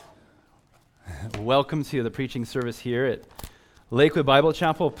Welcome to the preaching service here at Lakewood Bible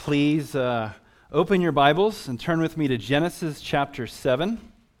Chapel. Please open your Bibles and turn with me to Genesis chapter 7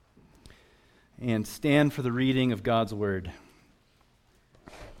 and stand for the reading of God's Word.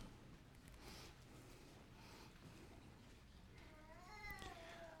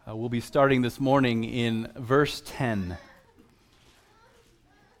 We'll be starting this morning in verse 10.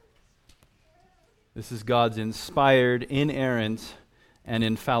 This is God's inspired, inerrant, and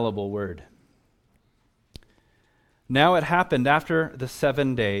infallible Word. Now it happened after the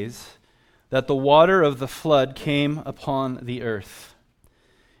 7 days that the water of the flood came upon the earth.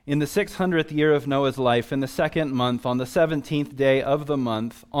 In the 600th year of Noah's life, in the 2nd month, on the 17th day of the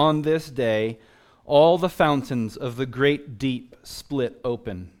month, on this day, all the fountains of the great deep split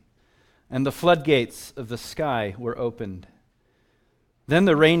open, and the floodgates of the sky were opened. Then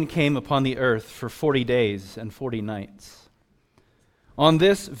the rain came upon the earth for 40 days and 40 nights. On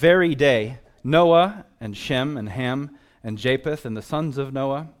this very day, Noah and Shem and Ham and Japheth and the sons of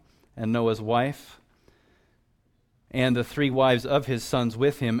Noah and Noah's wife and the 3 wives of his sons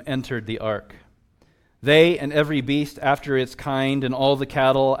with him entered the ark. They and every beast after its kind, and all the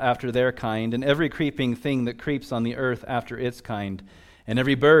cattle after their kind, and every creeping thing that creeps on the earth after its kind, and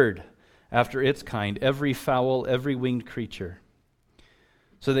every bird after its kind, every fowl, every winged creature.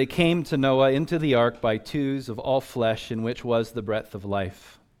 So they came to Noah into the ark by twos of all flesh, in which was the breath of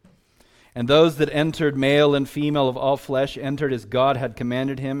life. And those that entered, male and female of all flesh, entered as God had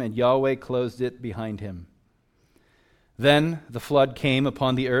commanded him, and Yahweh closed it behind him. Then the flood came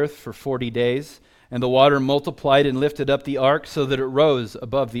upon the earth for 40 days, and the water multiplied and lifted up the ark so that it rose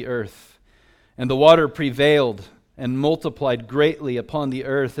above the earth. And the water prevailed and multiplied greatly upon the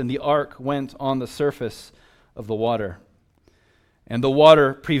earth, and the ark went on the surface of the water. And the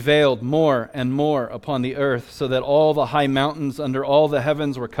water prevailed more and more upon the earth, so that all the high mountains under all the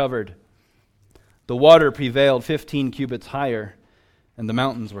heavens were covered. The water prevailed 15 cubits higher, and the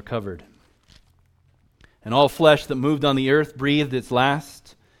mountains were covered. And all flesh that moved on the earth breathed its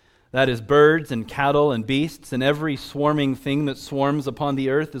last, that is, birds and cattle and beasts, and every swarming thing that swarms upon the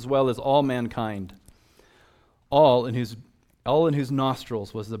earth, as well as all mankind, all in whose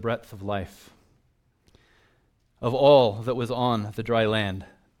nostrils was the breath of life. Of all that was on the dry land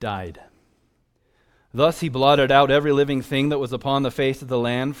died. Thus he blotted out every living thing that was upon the face of the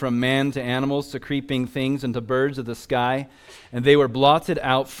land, from man to animals to creeping things and to birds of the sky, and they were blotted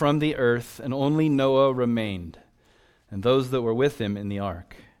out from the earth, and only Noah remained, and those that were with him in the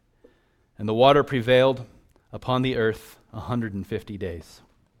ark. And the water prevailed upon the earth 150 days.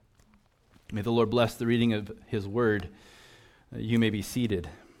 May the Lord bless the reading of his word. You may be seated.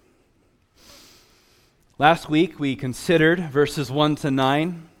 Last week we considered verses 1 to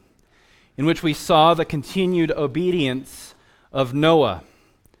 9, in which we saw the continued obedience of Noah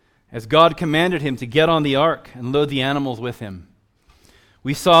as God commanded him to get on the ark and load the animals with him.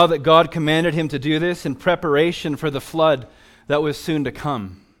 We saw that God commanded him to do this in preparation for the flood that was soon to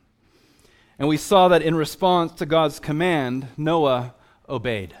come. And we saw that in response to God's command, Noah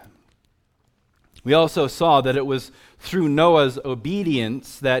obeyed. We also saw that it was through Noah's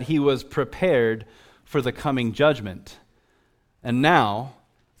obedience that he was prepared for the coming judgment. And now,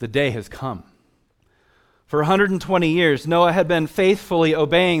 the day has come. For 120 years, Noah had been faithfully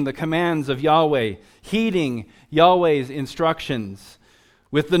obeying the commands of Yahweh, heeding Yahweh's instructions,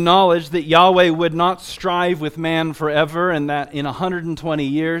 with the knowledge that Yahweh would not strive with man forever, and that in 120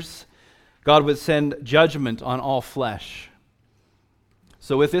 years, God would send judgment on all flesh.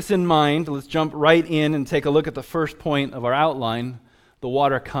 So with this in mind, let's jump right in and take a look at the first point of our outline: the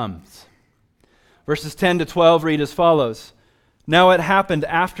water comes. Verses 10 to 12 read as follows. Now it happened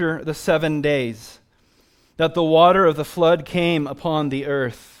after the 7 days that the water of the flood came upon the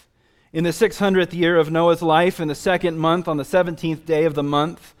earth. In the 600th year of Noah's life, in the 2nd month, on the 17th day of the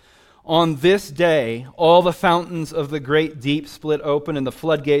month, on this day, all the fountains of the great deep split open, and the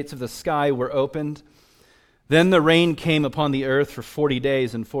floodgates of the sky were opened. Then the rain came upon the earth for 40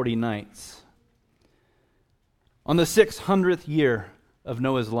 days and 40 nights. On the 600th year of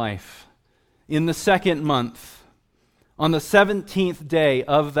Noah's life, in the 2nd month, on the 17th day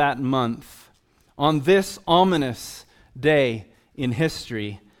of that month, on this ominous day in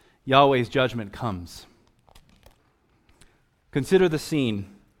history, Yahweh's judgment comes. Consider the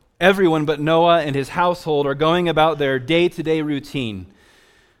scene. Everyone but Noah and his household are going about their day-to-day routine.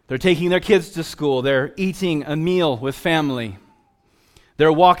 They're taking their kids to school. They're eating a meal with family.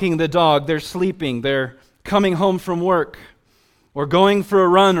 They're walking the dog. They're sleeping. They're coming home from work, or going for a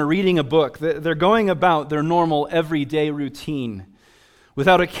run or reading a book. They're going about their normal everyday routine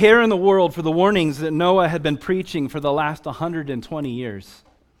without a care in the world for the warnings that Noah had been preaching for the last 120 years.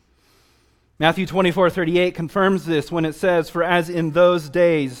 Matthew 24:38 confirms this when it says, "For as in those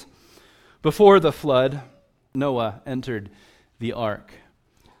days before the flood, Noah entered the ark,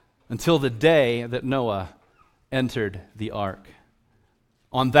 until the day that Noah entered the ark.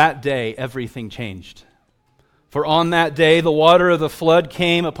 On that day, everything changed. For on that day, the water of the flood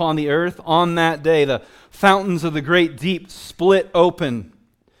came upon the earth. On that day, the fountains of the great deep split open.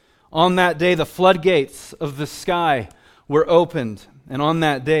 On that day, the floodgates of the sky were opened. And on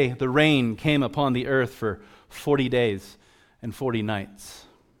that day, the rain came upon the earth for 40 days and 40 nights.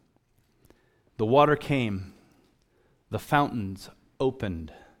 The water came, the fountains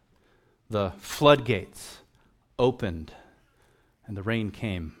opened, the floodgates opened, and the rain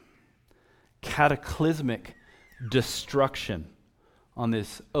came. Cataclysmic destruction on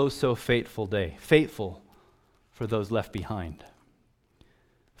this oh so fateful day. Fateful for those left behind.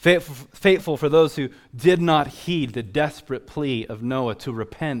 Fateful for those who did not heed the desperate plea of Noah to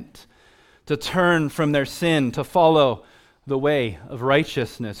repent, to turn from their sin, to follow the way of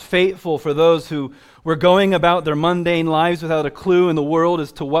righteousness. Fateful for those who were going about their mundane lives without a clue in the world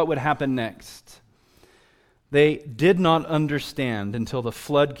as to what would happen next. They did not understand until the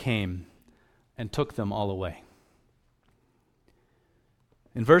flood came and took them all away.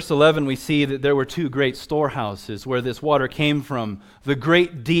 In verse 11, we see that there were two great storehouses where this water came from, the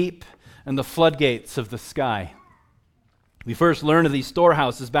great deep and the floodgates of the sky. We first learn of these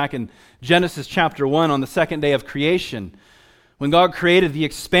storehouses back in Genesis chapter 1 on the second day of creation, when God created the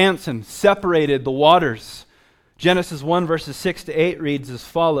expanse and separated the waters. Genesis 1 verses 6 to 8 reads as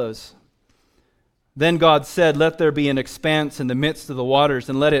follows. Then God said, "Let there be an expanse in the midst of the waters,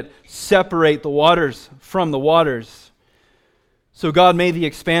 and let it separate the waters from the waters." So God made the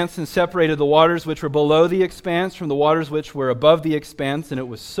expanse and separated the waters which were below the expanse from the waters which were above the expanse, and it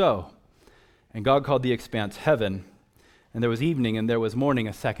was so. And God called the expanse heaven, and there was evening and there was morning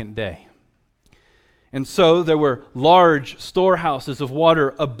a second day. And so there were large storehouses of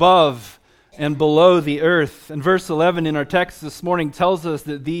water above and below the earth. And verse 11 in our text this morning tells us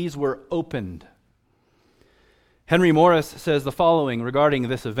that these were opened. Henry Morris says the following regarding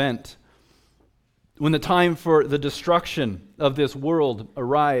this event. When the time for the destruction of this world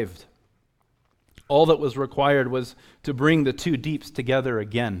arrived, all that was required was to bring the two deeps together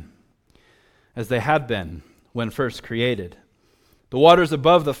again, as they had been when first created. The waters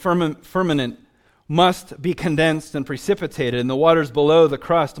above the firmament must be condensed and precipitated, and the waters below the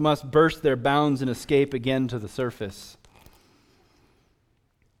crust must burst their bounds and escape again to the surface.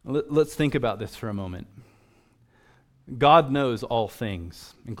 Let's think about this for a moment. God knows all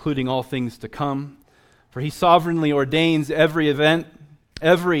things, including all things to come, for He sovereignly ordains every event,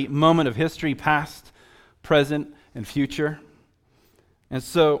 every moment of history, past, present, and future. And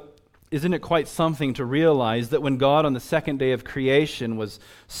so, isn't it quite something to realize that when God on the second day of creation was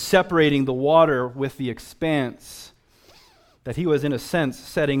separating the water with the expanse, that He was in a sense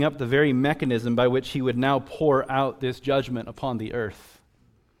setting up the very mechanism by which He would now pour out this judgment upon the earth?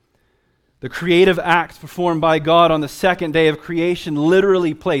 The creative act performed by God on the second day of creation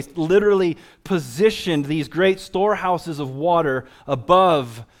literally positioned these great storehouses of water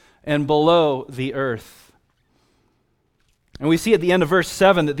above and below the earth. And we see at the end of verse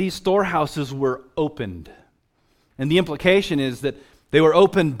 7 that these storehouses were opened. And the implication is that they were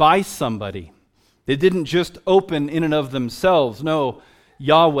opened by somebody. They didn't just open in and of themselves. No,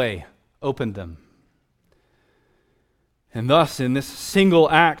 Yahweh opened them. And thus, in this single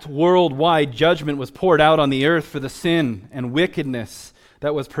act, worldwide judgment was poured out on the earth for the sin and wickedness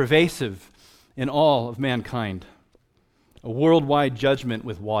that was pervasive in all of mankind. A worldwide judgment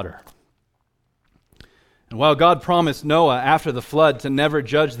with water. And while God promised Noah after the flood to never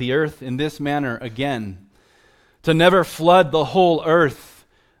judge the earth in this manner again, to never flood the whole earth,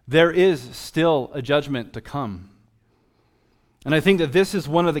 there is still a judgment to come. And I think that this is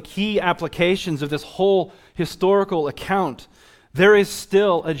one of the key applications of this whole historical account. There is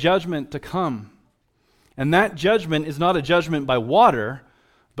still a judgment to come. And that judgment is not a judgment by water,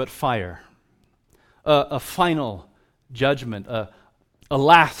 but fire. A final judgment, a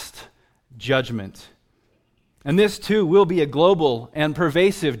last judgment. And this too will be a global and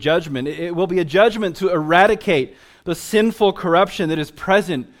pervasive judgment. It will be a judgment to eradicate the sinful corruption that is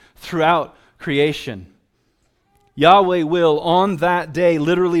present throughout creation. Yahweh will, on that day,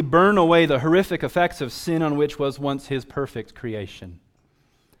 literally burn away the horrific effects of sin on which was once His perfect creation.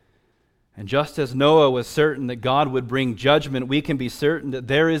 And just as Noah was certain that God would bring judgment, we can be certain that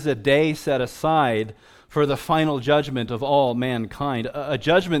there is a day set aside for the final judgment of all mankind, a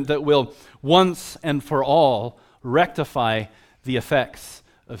judgment that will once and for all rectify the effects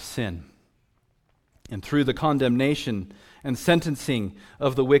of sin. And through the condemnation and sentencing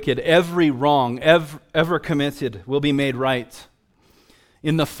of the wicked. Every wrong ever committed will be made right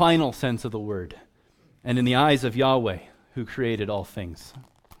in the final sense of the word and in the eyes of Yahweh who created all things.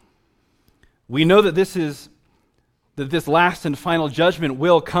 We know that this last and final judgment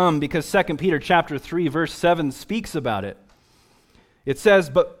will come because 2 Peter chapter 3 verse 7 speaks about it. It says,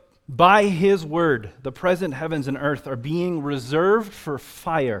 "But by his word the present heavens and earth are being reserved for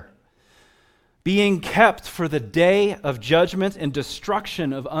fire, being kept for the day of judgment and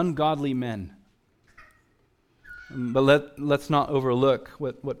destruction of ungodly men." But let's not overlook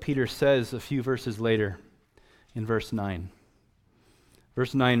what Peter says a few verses later in verse 9.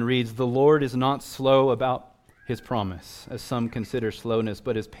 Verse 9 reads, "The Lord is not slow about his promise, as some consider slowness,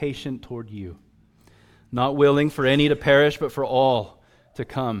 but is patient toward you, not willing for any to perish, but for all to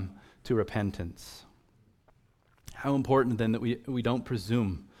come to repentance." How important then that we don't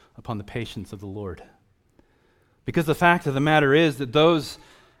presume upon the patience of the Lord. Because the fact of the matter is that those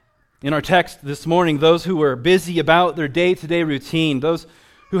in our text this morning, those who were busy about their day-to-day routine, those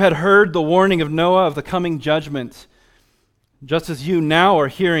who had heard the warning of Noah of the coming judgment, just as you now are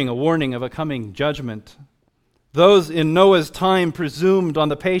hearing a warning of a coming judgment, those in Noah's time presumed on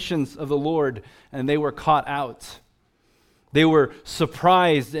the patience of the Lord, and they were caught out. They were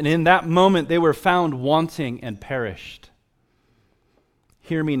surprised, and in that moment they were found wanting and perished.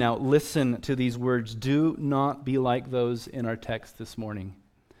 Hear me now. Listen to these words. Do not be like those in our text this morning,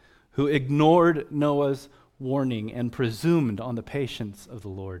 who ignored Noah's warning and presumed on the patience of the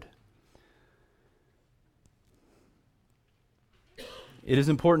Lord. It is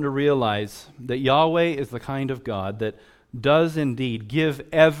important to realize that Yahweh is the kind of God that does indeed give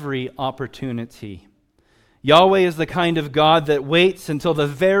every opportunity. Yahweh is the kind of God that waits until the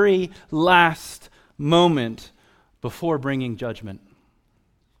very last moment before bringing judgment.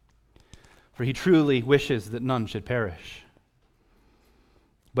 For he truly wishes that none should perish.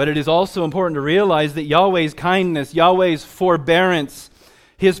 But it is also important to realize that Yahweh's kindness, Yahweh's forbearance,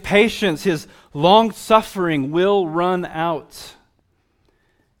 his patience, his long-suffering will run out.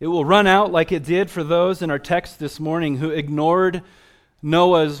 It will run out like it did for those in our text this morning who ignored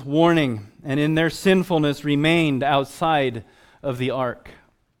Noah's warning and in their sinfulness remained outside of the ark.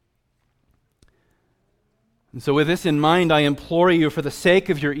 And so with this in mind, I implore you, for the sake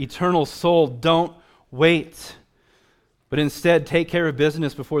of your eternal soul, don't wait, but instead take care of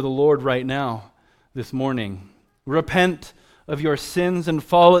business before the Lord right now, this morning. Repent of your sins and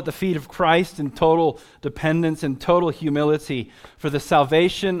fall at the feet of Christ in total dependence and total humility for the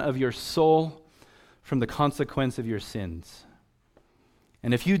salvation of your soul from the consequence of your sins.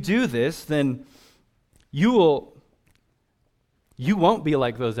 And if you do this, then you won't be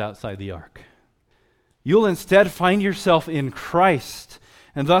like those outside the ark. You'll instead find yourself in Christ,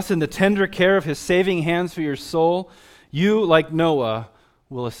 and thus in the tender care of his saving hands for your soul, you, like Noah,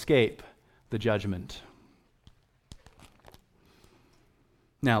 will escape the judgment.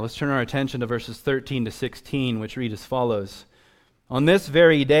 Now, let's turn our attention to verses 13 to 16, which read as follows. "On this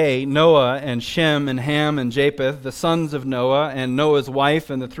very day, Noah and Shem and Ham and Japheth, the sons of Noah, and Noah's wife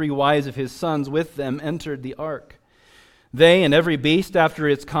and the 3 wives of his sons with them entered the ark. They and every beast after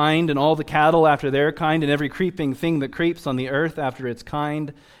its kind, and all the cattle after their kind, and every creeping thing that creeps on the earth after its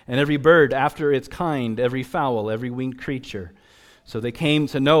kind, and every bird after its kind, every fowl, every winged creature. So they came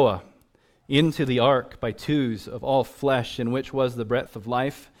to Noah into the ark by twos of all flesh, in which was the breath of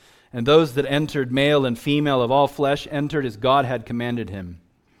life. And those that entered, male and female of all flesh, entered as God had commanded him."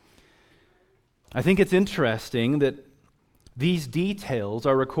 I think it's interesting that these details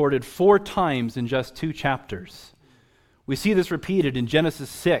are recorded 4 times in just 2 chapters. We see this repeated in Genesis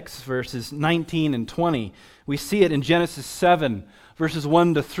 6, verses 19 and 20. We see it in Genesis 7, verses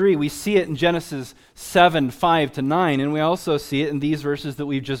 1 to 3. We see it in Genesis 7, 5 to 9. And we also see it in these verses that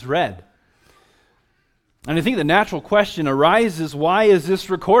we've just read. And I think the natural question arises, why is this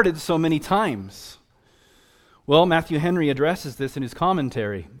recorded so many times? Well, Matthew Henry addresses this in his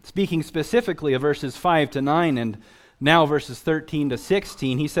commentary. Speaking specifically of verses 5 to 9 and now verses 13 to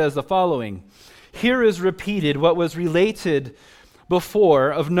 16, he says the following: "Here is repeated what was related before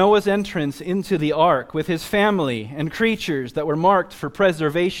of Noah's entrance into the ark with his family and creatures that were marked for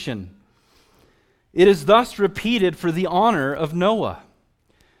preservation. It is thus repeated for the honor of Noah,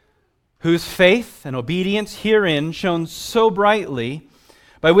 whose faith and obedience herein shone so brightly,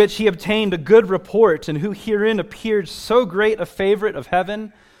 by which he obtained a good report, and who herein appeared so great a favorite of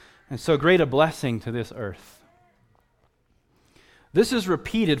heaven and so great a blessing to this earth." This is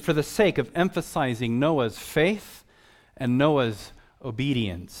repeated for the sake of emphasizing Noah's faith and Noah's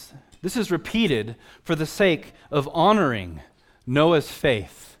obedience. This is repeated for the sake of honoring Noah's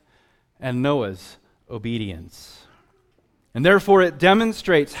faith and Noah's obedience. And therefore it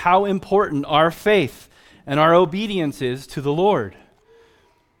demonstrates how important our faith and our obedience is to the Lord.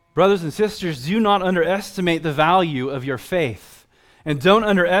 Brothers and sisters, do not underestimate the value of your faith, and don't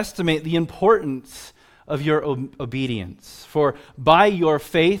underestimate the importance of your obedience. For by your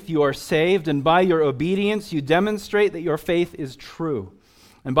faith you are saved, and by your obedience you demonstrate that your faith is true.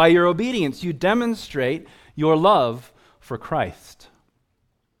 And by your obedience you demonstrate your love for Christ.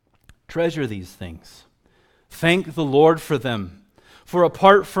 Treasure these things. Thank the Lord for them. For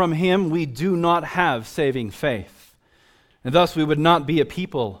apart from Him we do not have saving faith. And thus we would not be a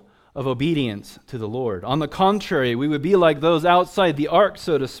people of obedience to the Lord. On the contrary, we would be like those outside the ark,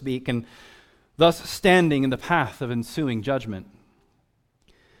 so to speak, and thus standing in the path of ensuing judgment.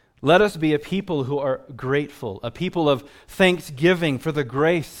 Let us be a people who are grateful, a people of thanksgiving for the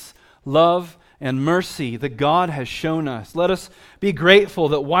grace, love, and mercy that God has shown us. Let us be grateful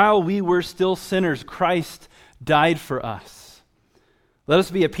that while we were still sinners, Christ died for us. Let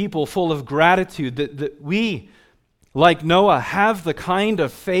us be a people full of gratitude that we, like Noah, have the kind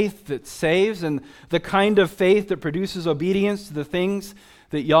of faith that saves and the kind of faith that produces obedience to the things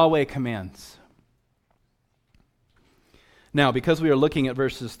that Yahweh commands. Now, because we are looking at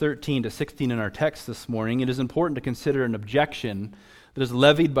verses 13 to 16 in our text this morning, it is important to consider an objection that is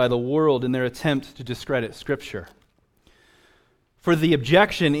levied by the world in their attempt to discredit Scripture. For the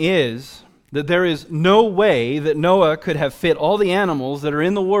objection is that there is no way that Noah could have fit all the animals that are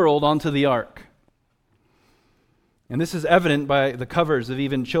in the world onto the ark. And this is evident by the covers of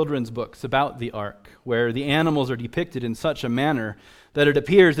even children's books about the ark, where the animals are depicted in such a manner that it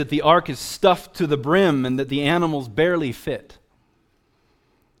appears that the ark is stuffed to the brim and that the animals barely fit.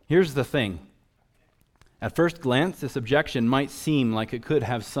 Here's the thing. At first glance, this objection might seem like it could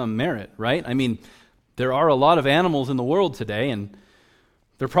have some merit, right? I mean, there are a lot of animals in the world today, and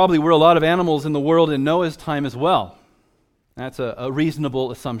there probably were a lot of animals in the world in Noah's time as well. That's a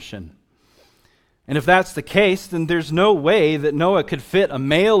reasonable assumption. And if that's the case, then there's no way that Noah could fit a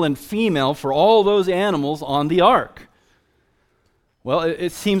male and female for all those animals on the ark. Well,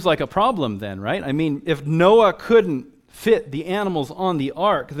 it seems like a problem then, right? I mean, if Noah couldn't fit the animals on the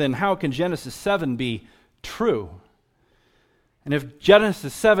ark, then how can Genesis 7 be true? And if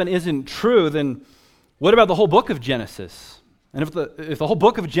Genesis 7 isn't true, then what about the whole book of Genesis? And if the whole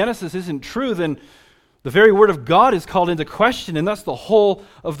book of Genesis isn't true, then the very word of God is called into question, and thus the whole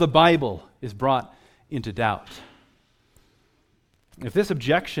of the Bible is brought into doubt. If this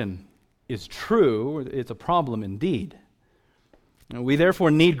objection is true, it's a problem indeed. And we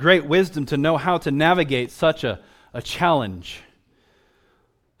therefore need great wisdom to know how to navigate such a challenge.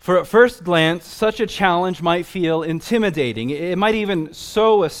 For at first glance, such a challenge might feel intimidating. It might even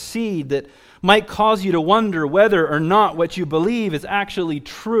sow a seed that might cause you to wonder whether or not what you believe is actually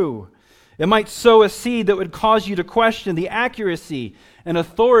true. It might sow a seed that would cause you to question the accuracy and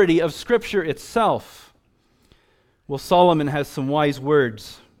authority of Scripture itself. Well, Solomon has some wise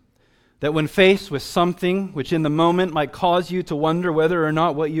words that when faced with something which in the moment might cause you to wonder whether or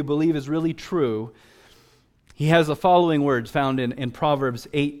not what you believe is really true, he has the following words found in Proverbs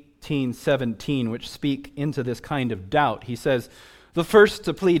 18:17, which speak into this kind of doubt. He says, "The first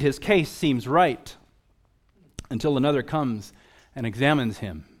to plead his case seems right, until another comes and examines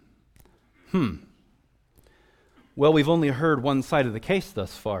him." Well, we've only heard one side of the case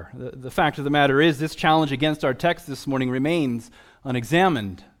thus far. The fact of the matter is, this challenge against our text this morning remains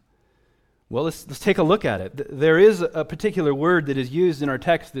unexamined. Well, let's take a look at it. There is a particular word that is used in our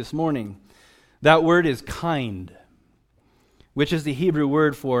text this morning. That word is kind, which is the Hebrew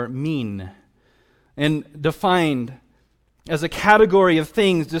word for mean, and defined as a category of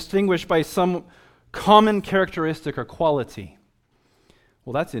things distinguished by some common characteristic or quality.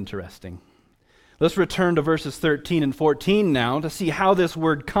 Well, that's interesting. Let's return to verses 13 and 14 now to see how this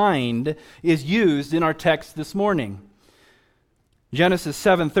word kind is used in our text this morning. Genesis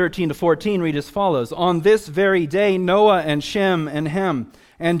 7:13 to 14 read as follows: "On this very day Noah and Shem and Ham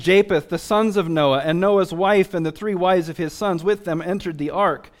and Japheth, the sons of Noah, and Noah's wife and the 3 wives of his sons with them entered the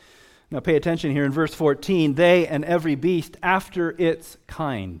ark." Now pay attention here in verse 14. "They and every beast after its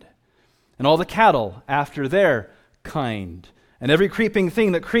kind, and all the cattle after their kind, and every creeping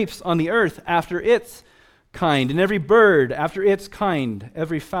thing that creeps on the earth after its kind, and every bird after its kind,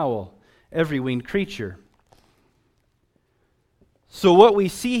 every fowl, every winged creature." So what we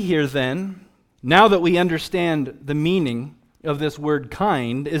see here then, now that we understand the meaning of this word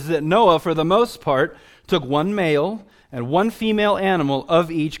kind, is that Noah, for the most part, took one male and one female animal of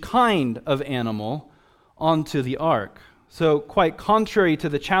each kind of animal onto the ark. So quite contrary to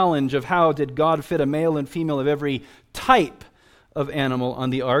the challenge of how did God fit a male and female of every type of animal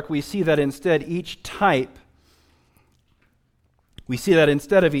on the ark, we see that instead each type we see that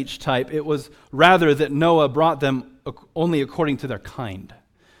instead of each type, it was rather that Noah brought them only according to their kind,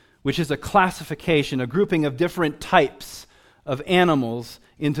 which is a classification, a grouping of different types of animals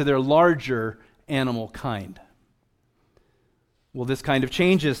into their larger animal kind. Well, this kind of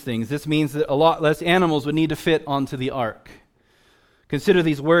changes things. This means that a lot less animals would need to fit onto the ark. Consider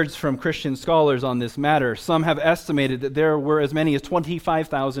these words from Christian scholars on this matter. Some have estimated that there were as many as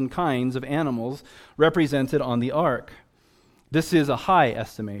 25,000 kinds of animals represented on the ark. This is a high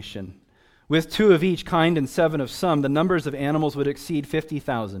estimation. With 2 of each kind and 7 of some, the numbers of animals would exceed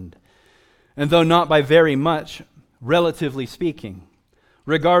 50,000. And though not by very much, relatively speaking,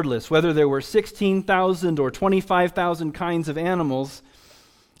 regardless whether there were 16,000 or 25,000 kinds of animals,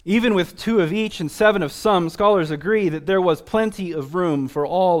 even with 2 of each and 7 of some, scholars agree that there was plenty of room for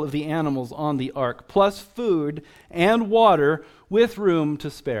all of the animals on the ark, plus food and water with room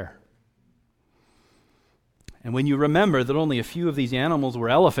to spare. And when you remember that only a few of these animals were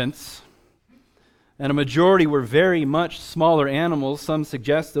elephants, and a majority were very much smaller animals, some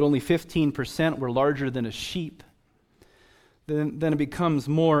suggest that only 15% were larger than a sheep, then it becomes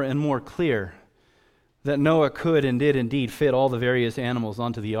more and more clear that Noah could and did indeed fit all the various animals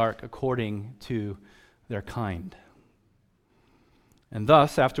onto the ark according to their kind. And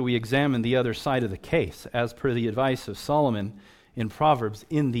thus, after we examine the other side of the case, as per the advice of Solomon in Proverbs,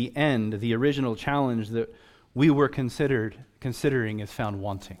 in the end, the original challenge that we were considering is found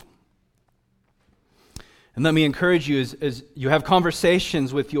wanting. And let me encourage you as you have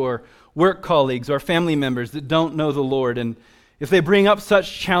conversations with your work colleagues or family members that don't know the Lord, and if they bring up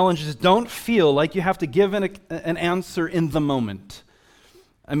such challenges, don't feel like you have to give an answer in the moment.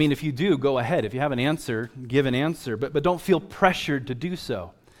 I mean, if you do, go ahead. If you have an answer, give an answer, but don't feel pressured to do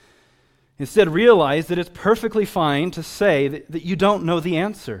so. Instead, realize that it's perfectly fine to say that you don't know the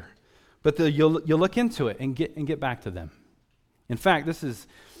answer, but that you'll look into it and get back to them. In fact, this is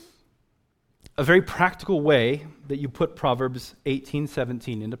a very practical way that you put Proverbs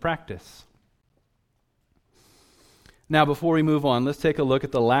 18:17 into practice. Now, before we move on, let's take a look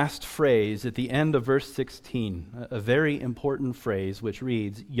at the last phrase at the end of verse 16, a very important phrase which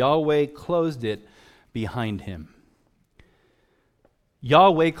reads, Yahweh closed it behind him.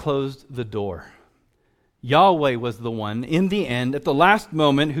 Yahweh closed the door. Yahweh was the one, in the end, at the last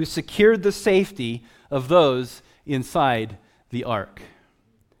moment, who secured the safety of those inside the ark.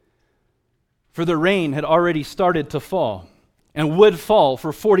 For the rain had already started to fall, and would fall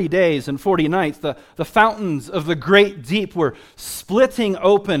for 40 days and 40 nights. The fountains of the great deep were splitting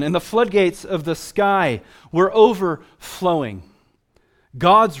open, and the floodgates of the sky were overflowing.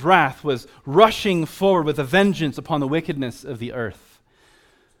 God's wrath was rushing forward with a vengeance upon the wickedness of the earth.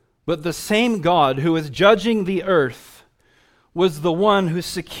 But the same God who was judging the earth was the one who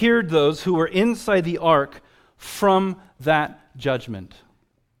secured those who were inside the ark from that judgment.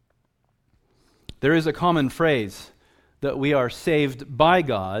 There is a common phrase that we are saved by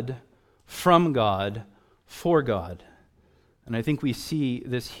God, from God, for God. And I think we see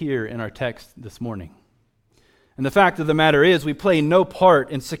this here in our text this morning. And the fact of the matter is, we play no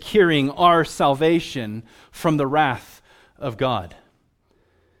part in securing our salvation from the wrath of God.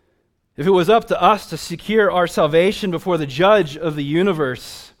 If it was up to us to secure our salvation before the judge of the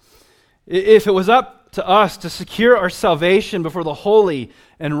universe, if it was up to us to secure our salvation before the holy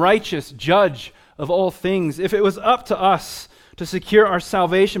and righteous judge of all things, if it was up to us to secure our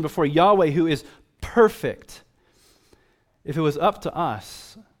salvation before Yahweh, who is perfect, if it was up to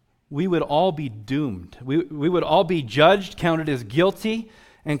us, we would all be doomed. We would all be judged, counted as guilty,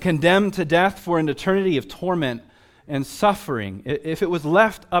 and condemned to death for an eternity of torment and suffering. If it was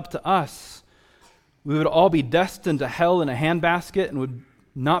left up to us, we would all be destined to hell in a handbasket and would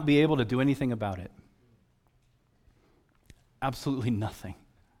not be able to do anything about it. Absolutely nothing.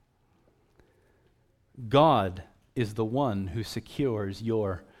 God is the one who secures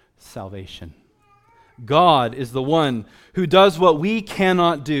your salvation. God is the one who does what we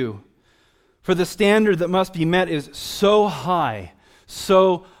cannot do. For the standard that must be met is so high,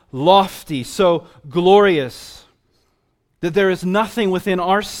 so lofty, so glorious, that there is nothing within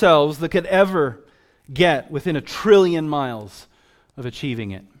ourselves that could ever get within 1 trillion miles of achieving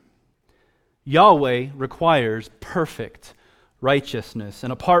it. Yahweh requires perfect righteousness,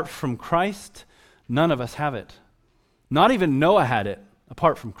 and apart from Christ, none of us have it. Not even Noah had it,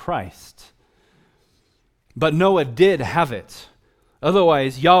 apart from Christ. But Noah did have it.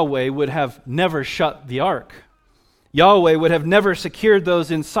 Otherwise, Yahweh would have never shut the ark. Yahweh would have never secured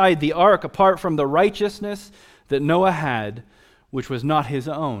those inside the ark apart from the righteousness that Noah had, which was not his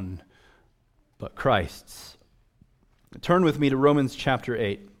own, but Christ's. Turn with me to Romans chapter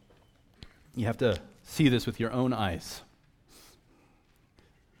 8. You have to see this with your own eyes.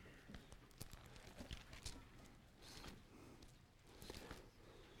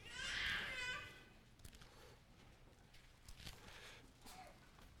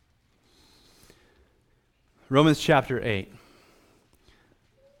 Romans chapter 8,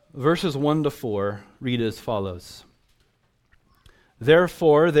 verses 1 to 4 read as follows.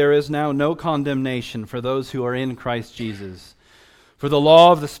 Therefore, there is now no condemnation for those who are in Christ Jesus. For the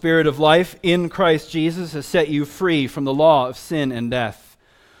law of the Spirit of life in Christ Jesus has set you free from the law of sin and death.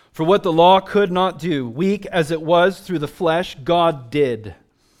 For what the law could not do, weak as it was through the flesh, God did,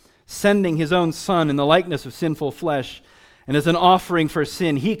 sending his own Son in the likeness of sinful flesh, and as an offering for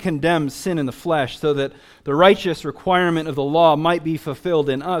sin, he condemned sin in the flesh, so that the righteous requirement of the law might be fulfilled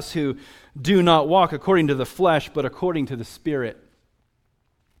in us who do not walk according to the flesh, but according to the Spirit.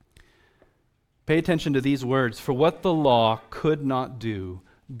 Pay attention to these words. For what the law could not do,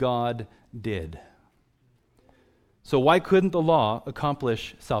 God did. So why couldn't the law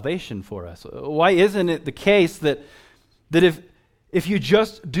accomplish salvation for us? Why isn't it the case that if you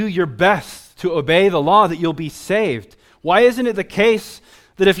just do your best to obey the law, that you'll be saved? Why isn't it the case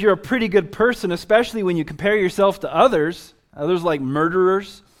that if you're a pretty good person, especially when you compare yourself to others like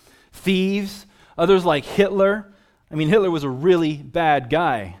murderers, thieves, others like Hitler? I mean, Hitler was a really bad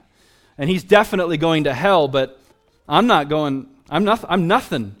guy, and he's definitely going to hell, but I'm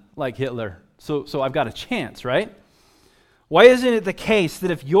nothing like Hitler, so I've got a chance, right? Why isn't it the case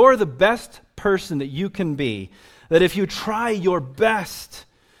that if you're the best person that you can be, that if you try your best,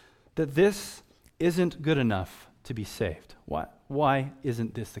 that this isn't good enough to be saved? Why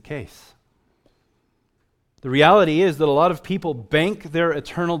isn't this the case? The reality is that a lot of people bank their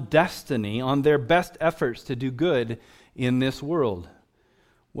eternal destiny on their best efforts to do good in this world.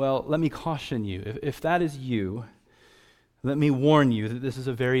 Well, let me caution you. If that is you, let me warn you that this is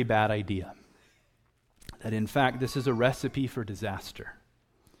a very bad idea. That in fact, this is a recipe for disaster.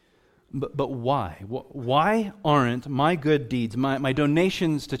 But why? Why aren't my good deeds, my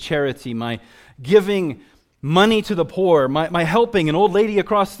donations to charity, my giving money to the poor, my helping an old lady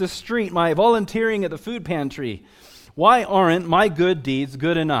across the street, my volunteering at the food pantry, why aren't my good deeds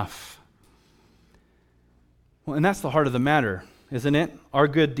good enough? Well, and that's the heart of the matter, isn't it? Our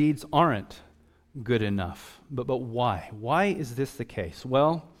good deeds aren't good enough. But why? Why is this the case?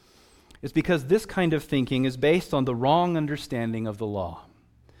 Well, it's because this kind of thinking is based on the wrong understanding of the law.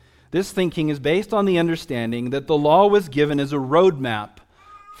 This thinking is based on the understanding that the law was given as a roadmap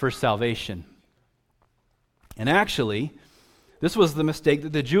for salvation. And actually, this was the mistake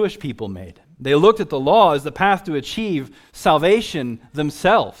that the Jewish people made. They looked at the law as the path to achieve salvation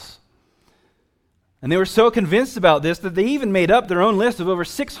themselves. And they were so convinced about this that they even made up their own list of over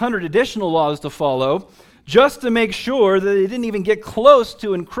 600 additional laws to follow, just to make sure that they didn't even get close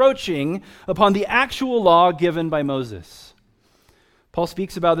to encroaching upon the actual law given by Moses. Paul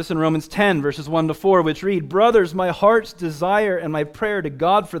speaks about this in Romans 10, verses 1 to 4, which read, "Brothers, my heart's desire and my prayer to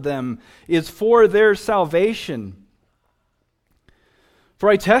God for them is for their salvation. For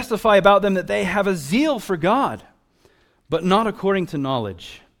I testify about them that they have a zeal for God, but not according to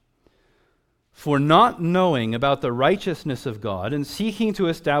knowledge. For not knowing about the righteousness of God and seeking to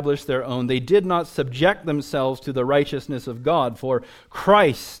establish their own, they did not subject themselves to the righteousness of God. For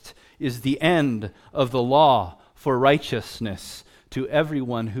Christ is the end of the law for righteousness to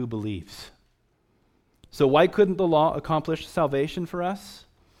everyone who believes." So why couldn't the law accomplish salvation for us?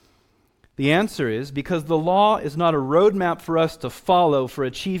 The answer is because the law is not a roadmap for us to follow for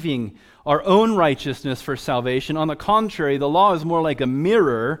achieving our own righteousness for salvation. On the contrary, the law is more like a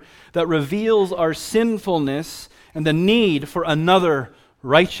mirror that reveals our sinfulness and the need for another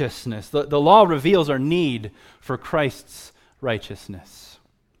righteousness. The law reveals our need for Christ's righteousness.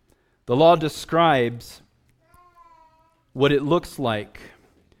 The law describes what it looks like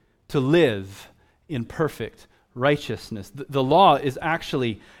to live in perfect righteousness. The law is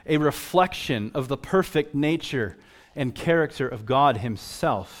actually a reflection of the perfect nature and character of God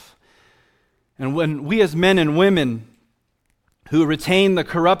Himself. And when we as men and women who retain the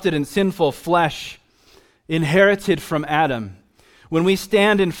corrupted and sinful flesh inherited from Adam, when we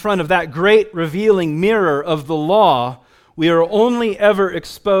stand in front of that great revealing mirror of the law, we are only ever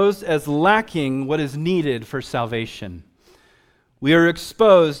exposed as lacking what is needed for salvation. We are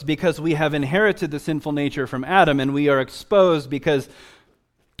exposed because we have inherited the sinful nature from Adam, and we are exposed because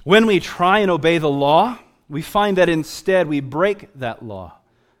when we try and obey the law, we find that instead we break that law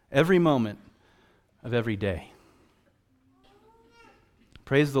every moment of every day.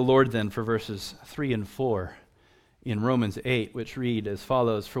 Praise the Lord then for verses 3 and 4 in Romans 8, which read as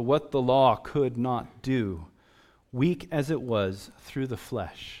follows, "For what the law could not do, weak as it was through the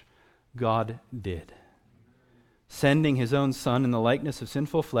flesh, God did, sending His own Son in the likeness of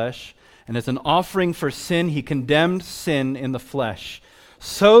sinful flesh, and as an offering for sin, He condemned sin in the flesh,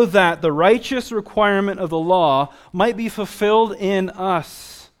 so that the righteous requirement of the law might be fulfilled in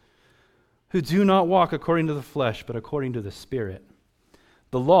us, who do not walk according to the flesh, but according to the Spirit.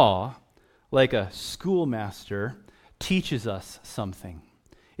 The law, like a schoolmaster, teaches us something.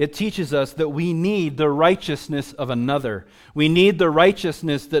 It teaches us that we need the righteousness of another. We need the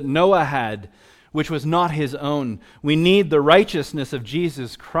righteousness that Noah had, which was not his own. We need the righteousness of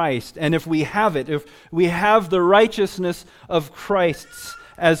Jesus Christ. And if we have it, if we have the righteousness of Christ's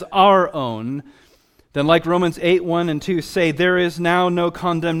as our own, then like Romans 8:1 and 2 say, there is now no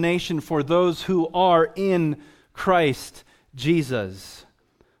condemnation for those who are in Christ Jesus.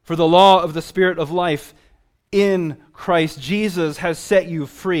 For the law of the Spirit of life in Christ Jesus has set you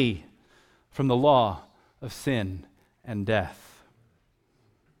free from the law of sin and death.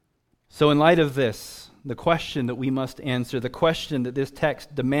 So in light of this, the question that we must answer, the question that this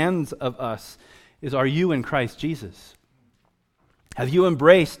text demands of us is, are you in Christ Jesus? Have you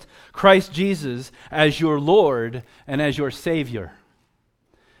embraced Christ Jesus as your Lord and as your Savior?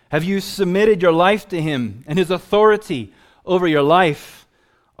 Have you submitted your life to Him and His authority over your life?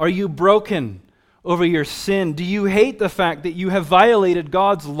 Are you broken over your sin? Do you hate the fact that you have violated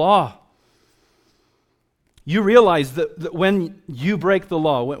God's law? You realize that when you break the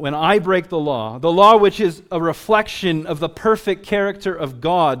law, when I break the law which is a reflection of the perfect character of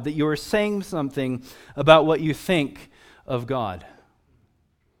God, that you are saying something about what you think of God.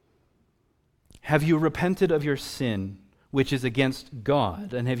 Have you repented of your sin, which is against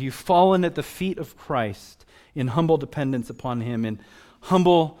God? And have you fallen at the feet of Christ in humble dependence upon Him, in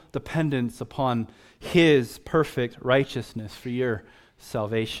humble dependence upon His perfect righteousness for your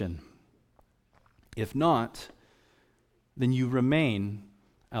salvation? If not, then you remain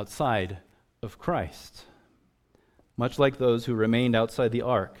outside of Christ, much like those who remained outside the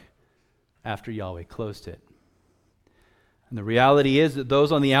ark after Yahweh closed it. And the reality is that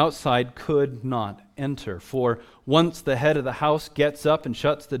those on the outside could not enter. For once the head of the house gets up and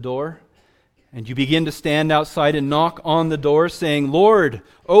shuts the door, and you begin to stand outside and knock on the door saying, Lord,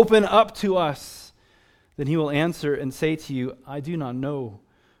 open up to us, then He will answer and say to you, I do not know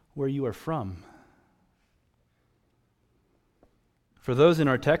where you are from. For those in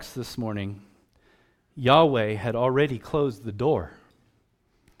our text this morning, Yahweh had already closed the door.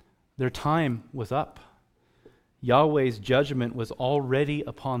 Their time was up. Yahweh's judgment was already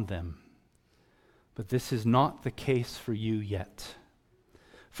upon them. But this is not the case for you yet.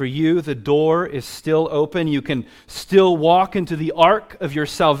 For you, the door is still open. You can still walk into the ark of your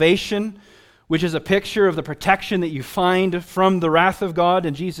salvation, which is a picture of the protection that you find from the wrath of God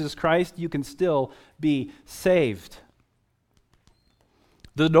in Jesus Christ. You can still be saved.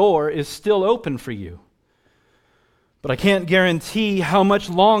 The door is still open for you. But I can't guarantee how much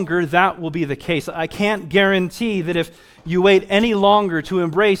longer that will be the case. I can't guarantee that if you wait any longer to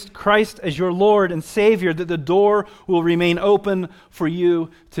embrace Christ as your Lord and Savior, that the door will remain open for you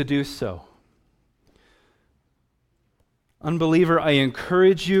to do so. Unbeliever, I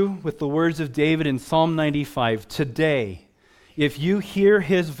encourage you with the words of David in Psalm 95. Today, if you hear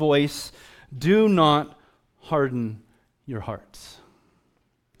His voice, do not harden your hearts.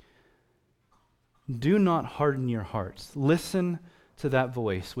 Do not harden your hearts. Listen to that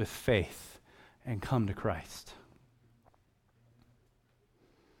voice with faith and come to Christ.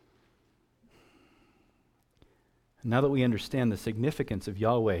 Now that we understand the significance of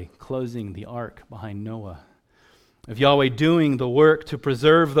Yahweh closing the ark behind Noah, of Yahweh doing the work to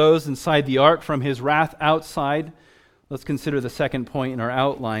preserve those inside the ark from His wrath outside, let's consider the second point in our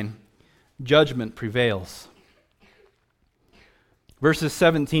outline. Judgment prevails. Verses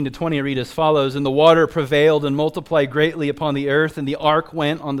 17 to 20 read as follows, And the water prevailed and multiplied greatly upon the earth, and the ark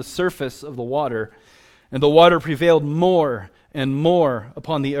went on the surface of the water. And the water prevailed more and more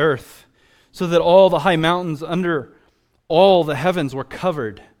upon the earth, so that all the high mountains under all the heavens were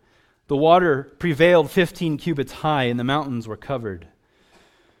covered. The water prevailed 15 cubits high, and the mountains were covered.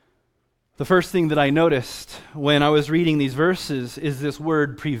 The first thing that I noticed when I was reading these verses is this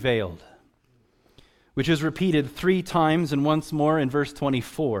word prevailed, which is repeated 3 times and once more in verse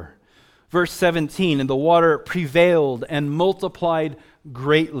 24. Verse 17, and the water prevailed and multiplied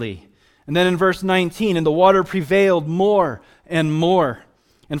greatly. And then in verse 19, and the water prevailed more and more.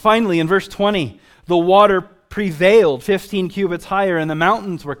 And finally in verse 20, the water prevailed 15 cubits higher and the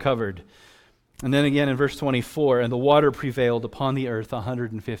mountains were covered. And then again in verse 24, and the water prevailed upon the earth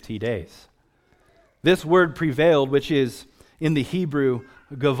 150 days. This word prevailed, which is in the Hebrew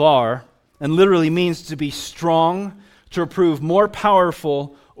gavar, and literally means to be strong, to prove more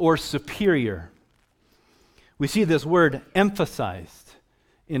powerful or superior. We see this word emphasized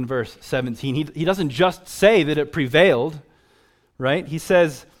in verse 17. He doesn't just say that it prevailed, right? He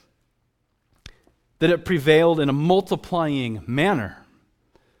says that it prevailed in a multiplying manner.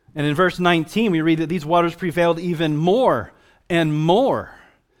 And in verse 19, we read that these waters prevailed even more and more.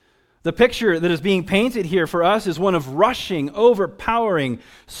 The picture that is being painted here for us is one of rushing, overpowering,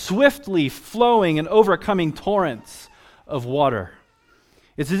 swiftly flowing and overcoming torrents of water.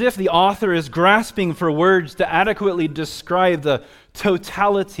 It's as if the author is grasping for words to adequately describe the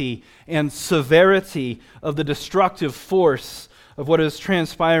totality and severity of the destructive force of what is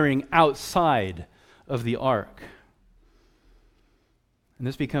transpiring outside of the ark. And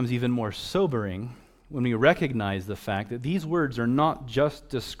this becomes even more sobering when we recognize the fact that these words are not just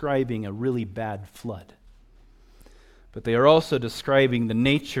describing a really bad flood, but they are also describing the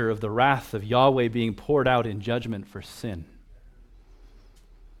nature of the wrath of Yahweh being poured out in judgment for sin.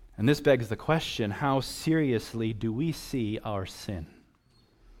 And this begs the question, how seriously do we see our sin?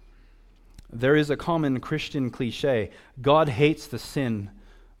 There is a common Christian cliche: God hates the sin,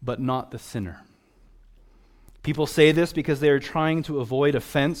 but not the sinner. People say this because they are trying to avoid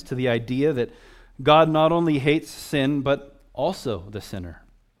offense to the idea that God not only hates sin, but also the sinner.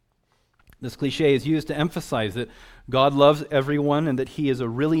 This cliche is used to emphasize that God loves everyone and that He is a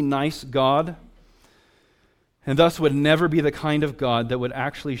really nice God, and thus would never be the kind of God that would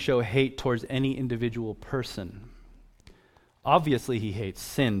actually show hate towards any individual person. Obviously, He hates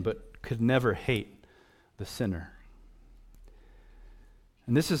sin, but could never hate the sinner.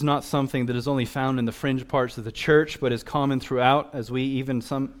 And this is not something that is only found in the fringe parts of the church, but is common throughout, as we even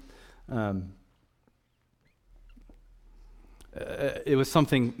it was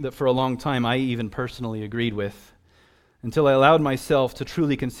something that for a long time I even personally agreed with, until I allowed myself to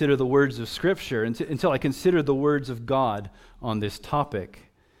truly consider the words of Scripture, until I considered the words of God on this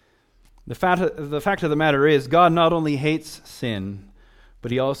topic. The fact of the matter is, God not only hates sin,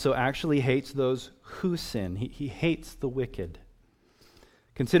 but He also actually hates those who sin. He hates the wicked.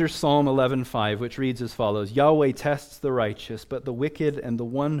 Consider Psalm 11:5, which reads as follows: Yahweh tests the righteous, but the wicked and the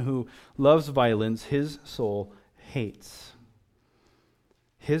one who loves violence, His soul hates.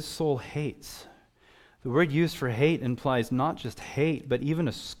 His soul hates. The word used for hate implies not just hate, but even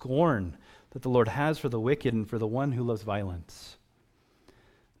a scorn that the Lord has for the wicked and for the one who loves violence.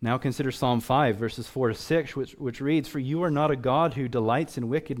 Now consider Psalm 5, verses 4 to 6, which reads, For you are not a God who delights in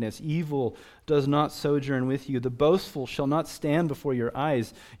wickedness. Evil does not sojourn with you. The boastful shall not stand before your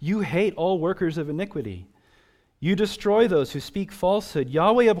eyes. You hate all workers of iniquity. You destroy those who speak falsehood.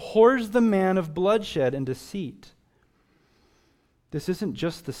 Yahweh abhors the man of bloodshed and deceit. This isn't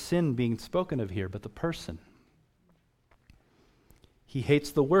just the sin being spoken of here, but the person. He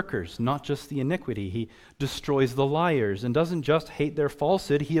hates the workers, not just the iniquity. He destroys the liars and doesn't just hate their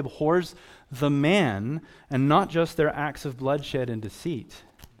falsehood. He abhors the man and not just their acts of bloodshed and deceit.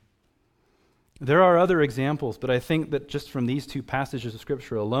 There are other examples, but I think that just from these two passages of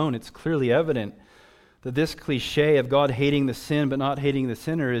Scripture alone, it's clearly evident that this cliche of God hating the sin but not hating the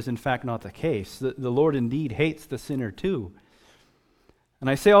sinner is in fact not the case. The Lord indeed hates the sinner too. And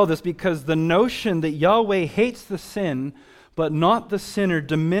I say all this because the notion that Yahweh hates the sin but not the sinner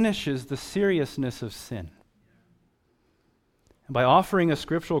diminishes the seriousness of sin. And by offering a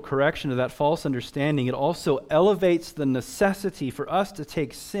scriptural correction to that false understanding, it also elevates the necessity for us to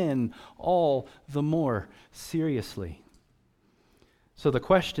take sin all the more seriously. So the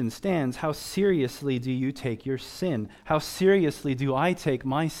question stands, how seriously do you take your sin? How seriously do I take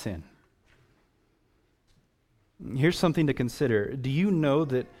my sin? Here's something to consider. Do you know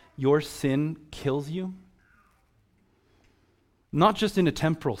that your sin kills you? Not just in a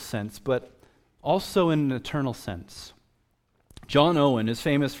temporal sense, but also in an eternal sense. John Owen is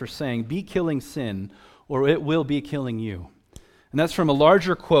famous for saying, "Be killing sin, or it will be killing you." And that's from a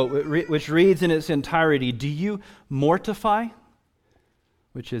larger quote, which reads in its entirety, "Do you mortify?"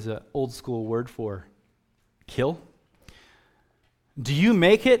 Which is an old school word for kill. "Do you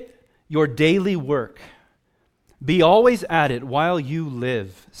make it your daily work? Be always at it while you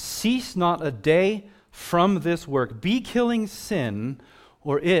live. Cease not a day from this work. Be killing sin,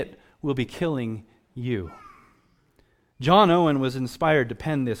 or it will be killing you." John Owen was inspired to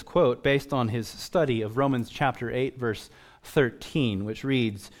pen this quote based on his study of Romans chapter 8, verse 13, which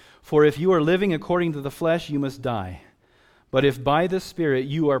reads, "For if you are living according to the flesh, you must die. But if by the Spirit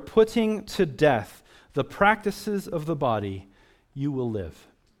you are putting to death the practices of the body, you will live."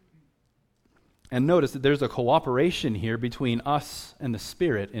 And notice that there's a cooperation here between us and the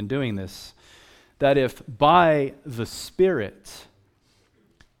Spirit in doing this. That if by the Spirit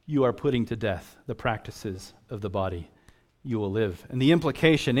you are putting to death the practices of the body, you will live. And the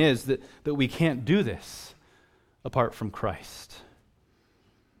implication is that we can't do this apart from Christ.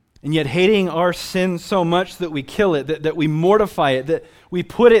 And yet hating our sin so much that we kill it, that we mortify it, that we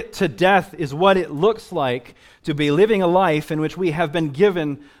put it to death is what it looks like to be living a life in which we have been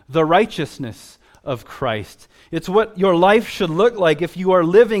given the righteousness of Christ. It's what your life should look like if you are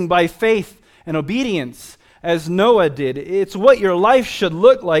living by faith and obedience as Noah did. It's what your life should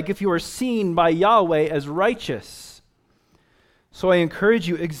look like if you are seen by Yahweh as righteous. So I encourage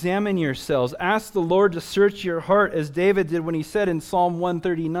you, examine yourselves. Ask the Lord to search your heart as David did when he said in Psalm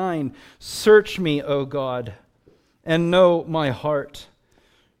 139, "Search me, O God, and know my heart.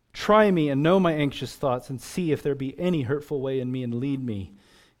 Try me and know my anxious thoughts, and see if there be any hurtful way in me, and lead me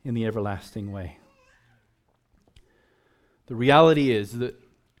in the everlasting way." The reality is that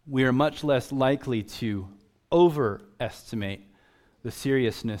we are much less likely to overestimate the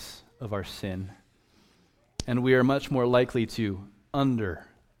seriousness of our sin, and we are much more likely to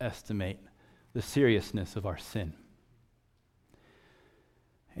underestimate the seriousness of our sin.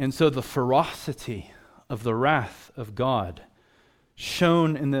 And so the ferocity of the wrath of God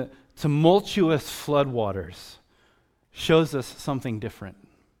shown in the tumultuous floodwaters shows us something different.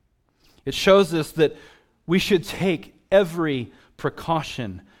 It shows us that we should take every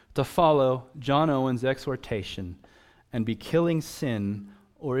precaution to follow John Owen's exhortation and be killing sin,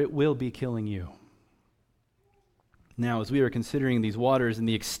 or it will be killing you. Now, as we are considering these waters and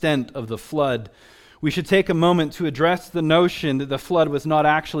the extent of the flood, we should take a moment to address the notion that the flood was not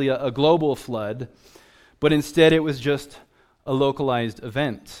actually a global flood, but instead it was just a localized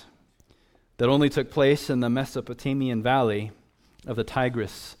event that only took place in the Mesopotamian valley of the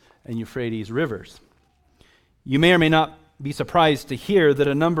Tigris and Euphrates rivers. You may or may not be surprised to hear that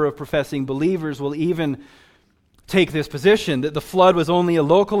a number of professing believers will even take this position, that the flood was only a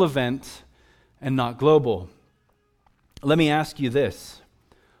local event and not global. Let me ask you this.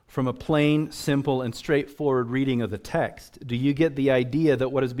 From a plain, simple, and straightforward reading of the text, do you get the idea that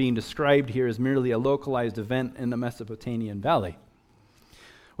what is being described here is merely a localized event in the Mesopotamian valley?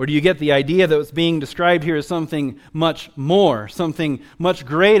 Or do you get the idea that what's being described here is something much more, something much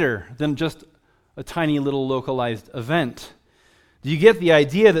greater than just a tiny little localized event? Do you get the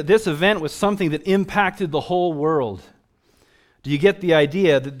idea that this event was something that impacted the whole world? Do you get the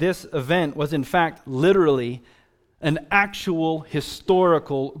idea that this event was in fact literally an actual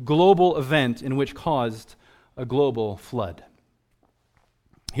historical global event in which caused a global flood?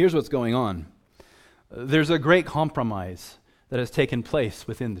 Here's what's going on. There's a great compromise that has taken place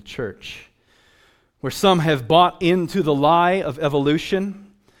within the church, where some have bought into the lie of evolution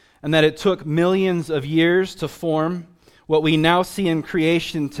and that it took millions of years to form what we now see in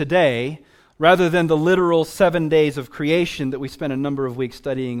creation today, rather than the literal 7 days of creation that we spent a number of weeks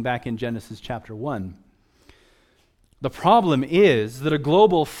studying back in Genesis chapter 1. The problem is that a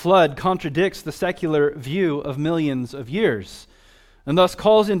global flood contradicts the secular view of millions of years, and thus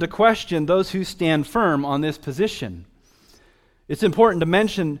calls into question those who stand firm on this position. It's important to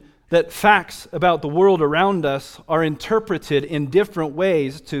mention that facts about the world around us are interpreted in different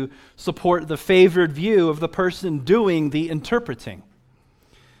ways to support the favored view of the person doing the interpreting.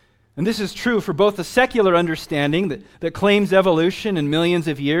 And this is true for both the secular understanding that claims evolution in millions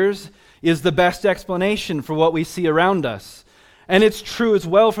of years is the best explanation for what we see around us. And it's true as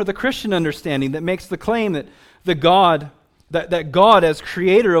well for the Christian understanding that makes the claim that God as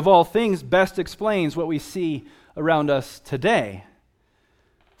creator of all things best explains what we see around us today.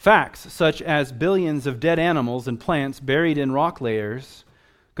 Facts such as billions of dead animals and plants buried in rock layers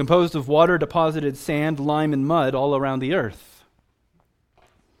composed of water-deposited sand, lime, and mud all around the earth.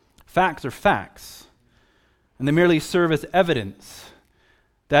 Facts are facts, and they merely serve as evidence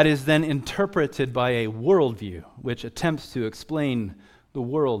that is then interpreted by a worldview which attempts to explain the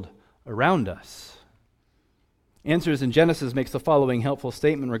world around us. Answers in Genesis makes the following helpful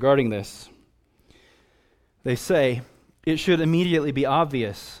statement regarding this. They say, it should immediately be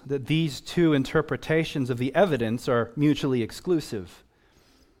obvious that these two interpretations of the evidence are mutually exclusive.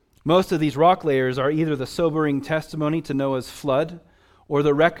 Most of these rock layers are either the sobering testimony to Noah's flood or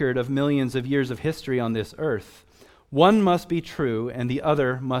the record of millions of years of history on this earth. One must be true and the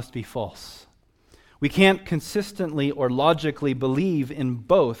other must be false. We can't consistently or logically believe in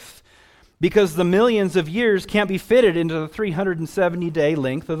both because the millions of years can't be fitted into the 370-day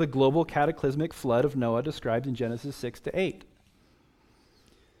length of the global cataclysmic flood of Noah described in Genesis 6-8.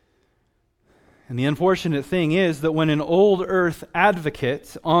 And the unfortunate thing is that when an old earth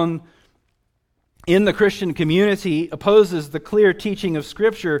advocate in the Christian community opposes the clear teaching of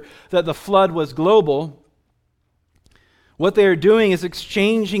Scripture that the flood was global, what they are doing is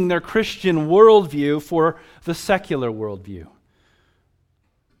exchanging their Christian worldview for the secular worldview,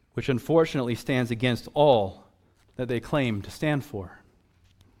 which unfortunately stands against all that they claim to stand for.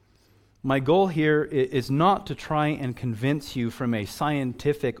 My goal here is not to try and convince you from a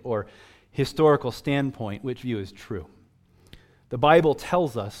scientific or historical standpoint which view is true. The Bible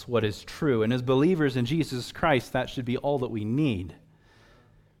tells us what is true, and as believers in Jesus Christ, that should be all that we need.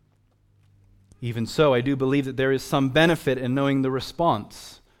 Even so, I do believe that there is some benefit in knowing the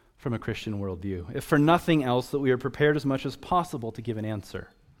response from a Christian worldview, if for nothing else, that we are prepared as much as possible to give an answer.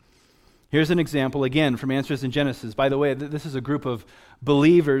 Here's an example, again, from Answers in Genesis. By the way, this is a group of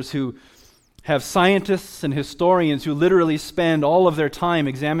believers who have scientists and historians who literally spend all of their time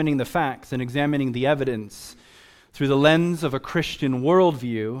examining the facts and examining the evidence through the lens of a Christian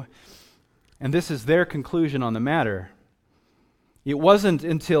worldview, and this is their conclusion on the matter. It wasn't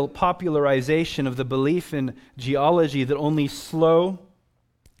until popularization of the belief in geology that only slow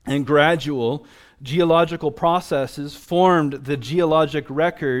and gradual geological processes formed the geologic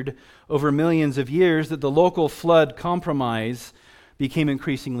record over millions of years that the local flood compromise became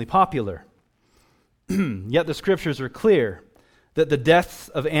increasingly popular. Yet the scriptures are clear that the deaths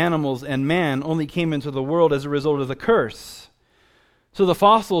of animals and man only came into the world as a result of the curse. So the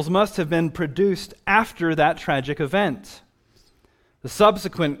fossils must have been produced after that tragic event. The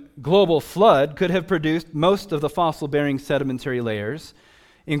subsequent global flood could have produced most of the fossil-bearing sedimentary layers,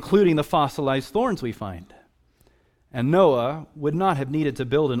 including the fossilized thorns we find. And Noah would not have needed to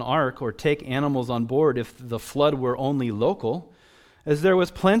build an ark or take animals on board if the flood were only local, as there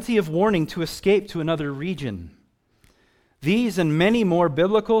was plenty of warning to escape to another region. These and many more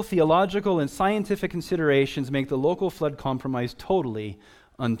biblical, theological, and scientific considerations make the local flood compromise totally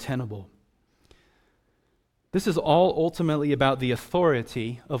untenable. This is all ultimately about the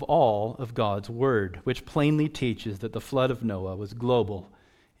authority of all of God's Word, which plainly teaches that the flood of Noah was global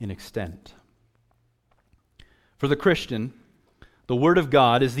in extent. For the Christian, the Word of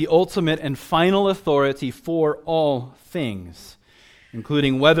God is the ultimate and final authority for all things,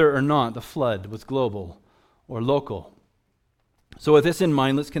 including whether or not the flood was global or local. So with this in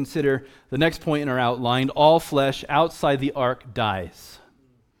mind, let's consider the next point in our outline: all flesh outside the ark dies.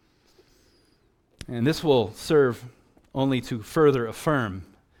 And this will serve only to further affirm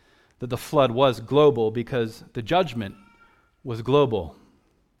that the flood was global, because the judgment was global.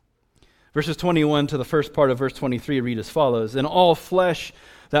 Verses 21 to the first part of verse 23 read as follows: "And all flesh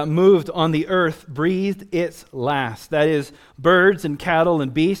that moved on the earth breathed its last. That is, birds and cattle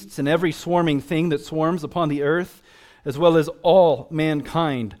and beasts and every swarming thing that swarms upon the earth, as well as all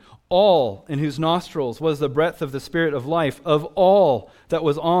mankind, all in whose nostrils was the breath of the Spirit of life, of all that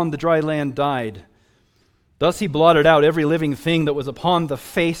was on the dry land died. Thus he blotted out every living thing that was upon the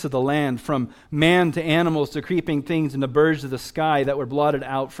face of the land, from man to animals to creeping things and to birds of the sky that were blotted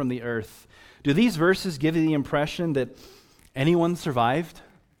out from the earth." Do these verses give you the impression that anyone survived?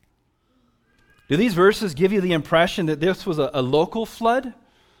 Do these verses give you the impression that this was a local flood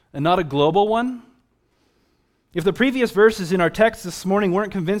and not a global one? If the previous verses in our text this morning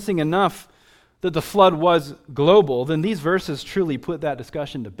weren't convincing enough that the flood was global, then these verses truly put that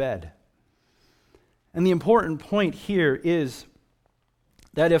discussion to bed. And the important point here is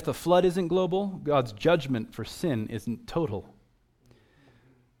that if the flood isn't global, God's judgment for sin isn't total.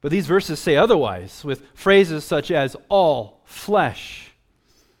 But these verses say otherwise, with phrases such as all flesh,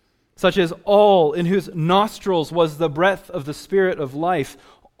 such as all in whose nostrils was the breath of the Spirit of life,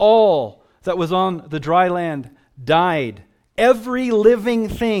 all that was on the dry land died, every living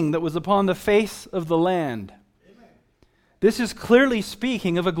thing that was upon the face of the land. Amen. This is clearly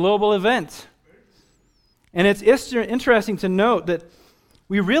speaking of a global event. And it's interesting to note that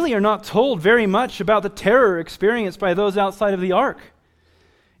we really are not told very much about the terror experienced by those outside of the ark.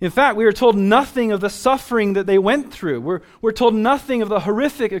 In fact, we are told nothing of the suffering that they went through. We're told nothing of the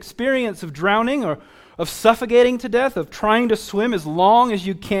horrific experience of drowning or of suffocating to death, of trying to swim as long as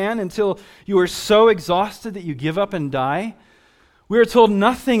you can until you are so exhausted that you give up and die. We are told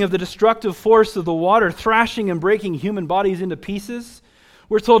nothing of the destructive force of the water thrashing and breaking human bodies into pieces.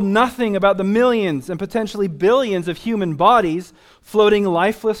 We're told nothing about the millions and potentially billions of human bodies floating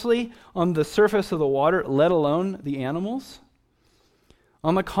lifelessly on the surface of the water, let alone the animals.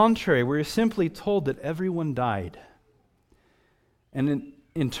 On the contrary, we're simply told that everyone died, and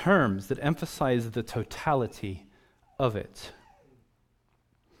in terms that emphasize the totality of it.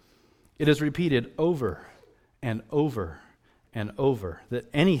 It is repeated over and over and over that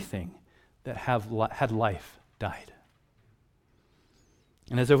anything that had life died.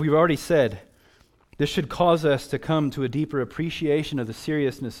 And as we've already said, this should cause us to come to a deeper appreciation of the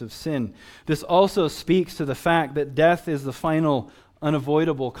seriousness of sin. This also speaks to the fact that death is the final,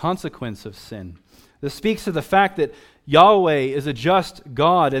 unavoidable consequence of sin. This speaks to the fact that Yahweh is a just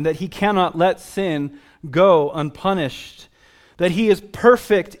God and that He cannot let sin go unpunished. that he is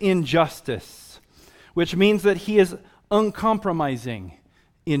perfect in justice, which means that he is uncompromising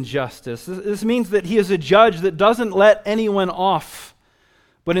in justice. This means that he is a judge that doesn't let anyone off,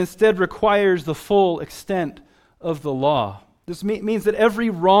 but instead requires the full extent of the law. This means that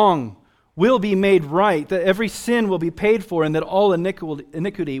every wrong will be made right, that every sin will be paid for, and that all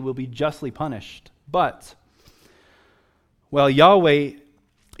iniquity will be justly punished. But while Yahweh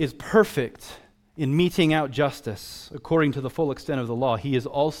is perfect in meting out justice according to the full extent of the law, he is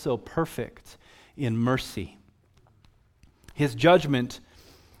also perfect in mercy. His judgment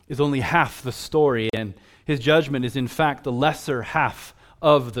is only half the story, and his judgment is in fact the lesser half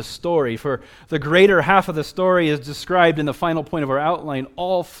of the story. For the greater half of the story is described in the final point of our outline.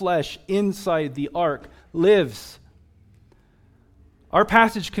 All flesh inside the ark lives. Our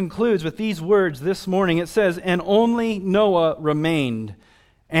passage concludes with these words this morning. It says, "And only Noah remained,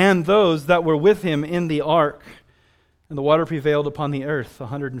 and those that were with him in the ark. And the water prevailed upon the earth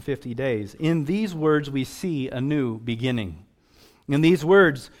 150 days." In these words we see a new beginning. In these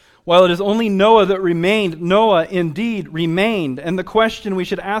words, while it is only Noah that remained, Noah indeed remained. And the question we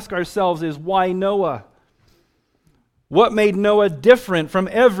should ask ourselves is, why Noah? What made Noah different from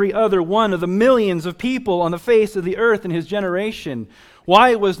every other one of the millions of people on the face of the earth in his generation?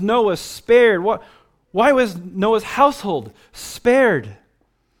 Why was Noah spared? Why was Noah's household spared?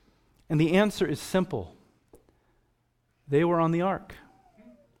 And the answer is simple. They were on the ark.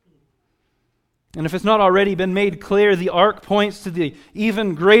 And if it's not already been made clear, the ark points to the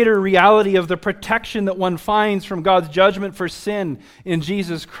even greater reality of the protection that one finds from God's judgment for sin in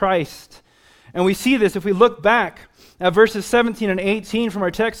Jesus Christ. And we see this if we look back at verses 17 and 18 from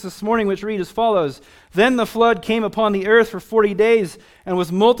our text this morning, which read as follows: "Then the flood came upon the earth for 40 days and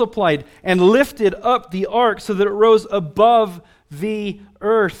was multiplied and lifted up the ark so that it rose above the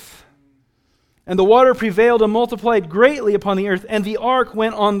earth. And the water prevailed and multiplied greatly upon the earth, and the ark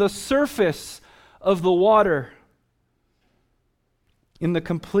went on the surface of the water." In the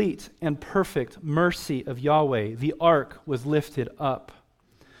complete and perfect mercy of Yahweh, the ark was lifted up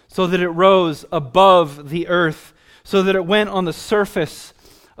so that it rose above the earth, so that it went on the surface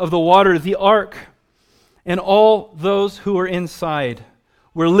of the water. The ark and all those who were inside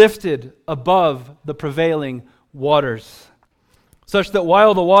were lifted above the prevailing waters, such that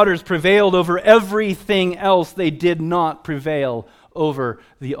while the waters prevailed over everything else, they did not prevail over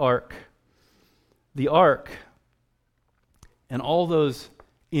the ark. The ark and all those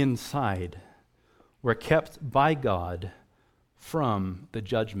inside were kept by God from the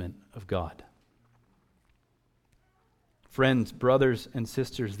judgment of God. Friends, brothers, and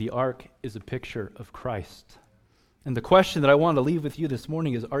sisters, the ark is a picture of Christ. And the question that I want to leave with you this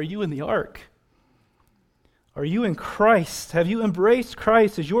morning is, are you in the ark? Are you in Christ? Have you embraced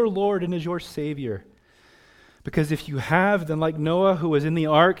Christ as your Lord and as your Savior? Because if you have, then like Noah who was in the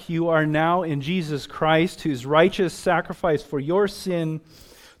ark, you are now in Jesus Christ, whose righteous sacrifice for your sin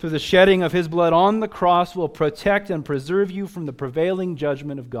through the shedding of his blood on the cross will protect and preserve you from the prevailing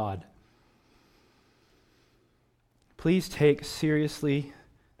judgment of God. Please take seriously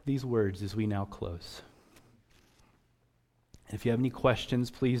these words as we now close. If you have any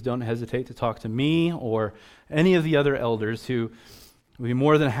questions, please don't hesitate to talk to me or any of the other elders who will be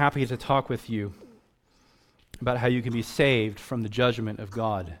more than happy to talk with you about how you can be saved from the judgment of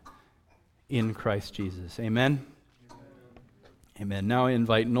God in Christ Jesus. Amen? Amen. Now I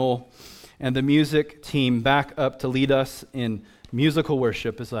invite Noel and the music team back up to lead us in musical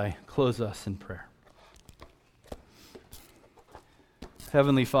worship as I close us in prayer.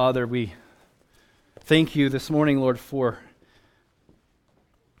 Heavenly Father, we thank you this morning, Lord, for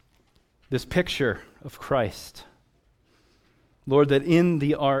this picture of Christ. Lord, that in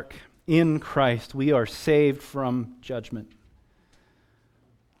the ark, in Christ, we are saved from judgment.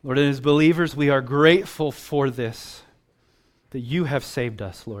 Lord, and as believers, we are grateful for this, that you have saved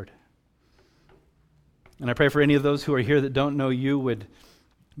us, Lord. And I pray for any of those who are here that don't know you would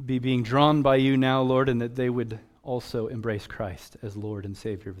be being drawn by you now, Lord, and that they would also embrace Christ as Lord and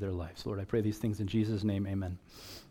Savior of their lives. Lord, I pray these things in Jesus' name, amen.